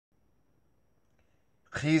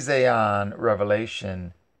Chisayon,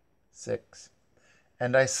 Revelation 6.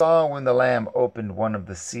 And I saw when the Lamb opened one of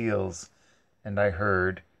the seals, and I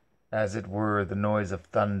heard, as it were, the noise of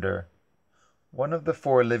thunder, one of the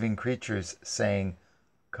four living creatures saying,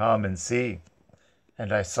 Come and see.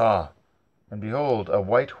 And I saw, and behold, a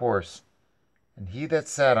white horse, and he that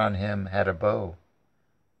sat on him had a bow,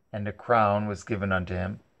 and a crown was given unto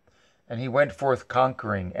him, and he went forth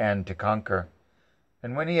conquering and to conquer.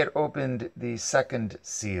 And when he had opened the second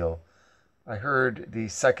seal, I heard the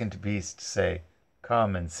second beast say,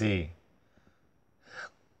 Come and see.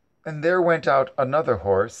 And there went out another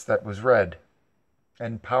horse that was red,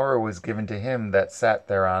 and power was given to him that sat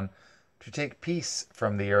thereon to take peace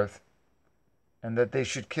from the earth, and that they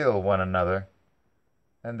should kill one another.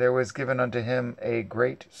 And there was given unto him a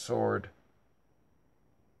great sword.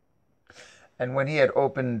 And when he had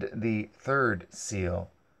opened the third seal,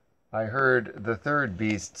 I heard the third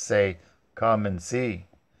beast say, Come and see.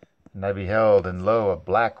 And I beheld, and lo, a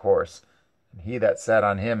black horse, and he that sat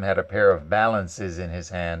on him had a pair of balances in his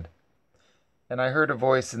hand. And I heard a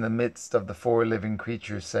voice in the midst of the four living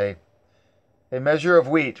creatures say, A measure of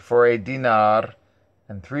wheat for a dinar,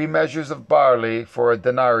 and 3 measures of barley for a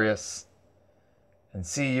denarius. And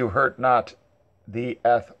see you hurt not the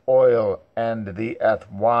oil and the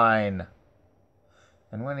wine.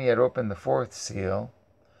 And when he had opened the fourth seal,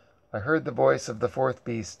 I heard the voice of the fourth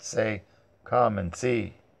beast say, Come and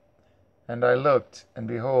see. And I looked, and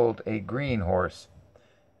behold, a green horse,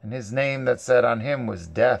 and his name that sat on him was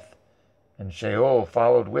Death, and Sheol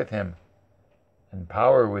followed with him. And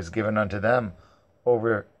power was given unto them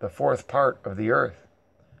over the fourth part of the earth,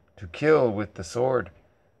 to kill with the sword,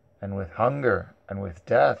 and with hunger, and with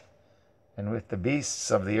death, and with the beasts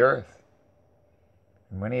of the earth.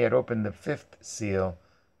 And when he had opened the fifth seal,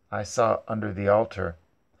 I saw under the altar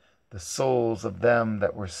the souls of them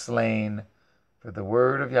that were slain for the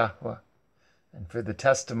word of Yahweh, and for the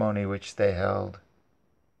testimony which they held.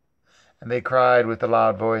 And they cried with a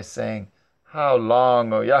loud voice, saying, How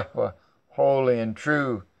long, O Yahweh, holy and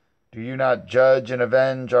true, do you not judge and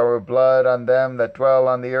avenge our blood on them that dwell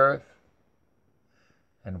on the earth?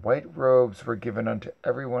 And white robes were given unto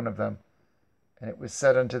every one of them, and it was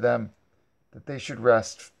said unto them that they should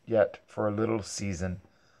rest yet for a little season,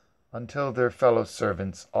 until their fellow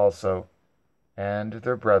servants also, and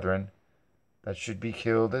their brethren, that should be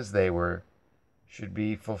killed as they were, should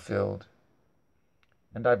be fulfilled.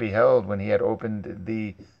 And I beheld when he had opened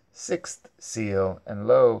the sixth seal, and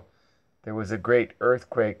lo, there was a great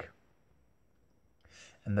earthquake,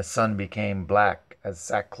 and the sun became black as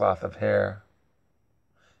sackcloth of hair,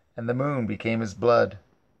 and the moon became as blood,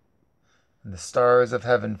 and the stars of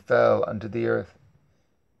heaven fell unto the earth,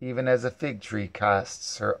 even as a fig tree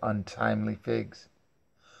casts her untimely figs,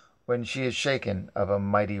 when she is shaken of a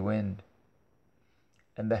mighty wind.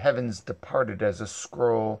 And the heavens departed as a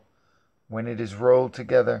scroll, when it is rolled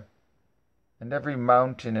together, and every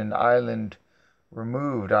mountain and island were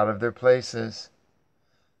moved out of their places.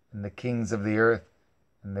 And the kings of the earth,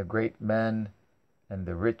 and the great men, and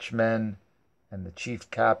the rich men, and the chief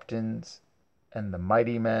captains, and the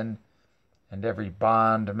mighty men, and every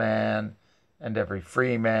bondman, and every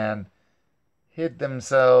free man, hid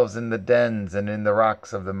themselves in the dens and in the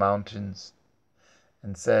rocks of the mountains,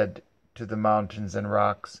 and said to the mountains and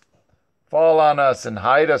rocks, Fall on us, and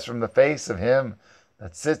hide us from the face of him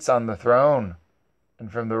that sits on the throne,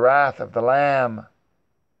 and from the wrath of the Lamb.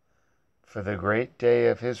 For the great day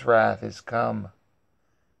of his wrath is come,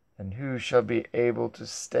 and who shall be able to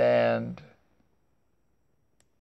stand?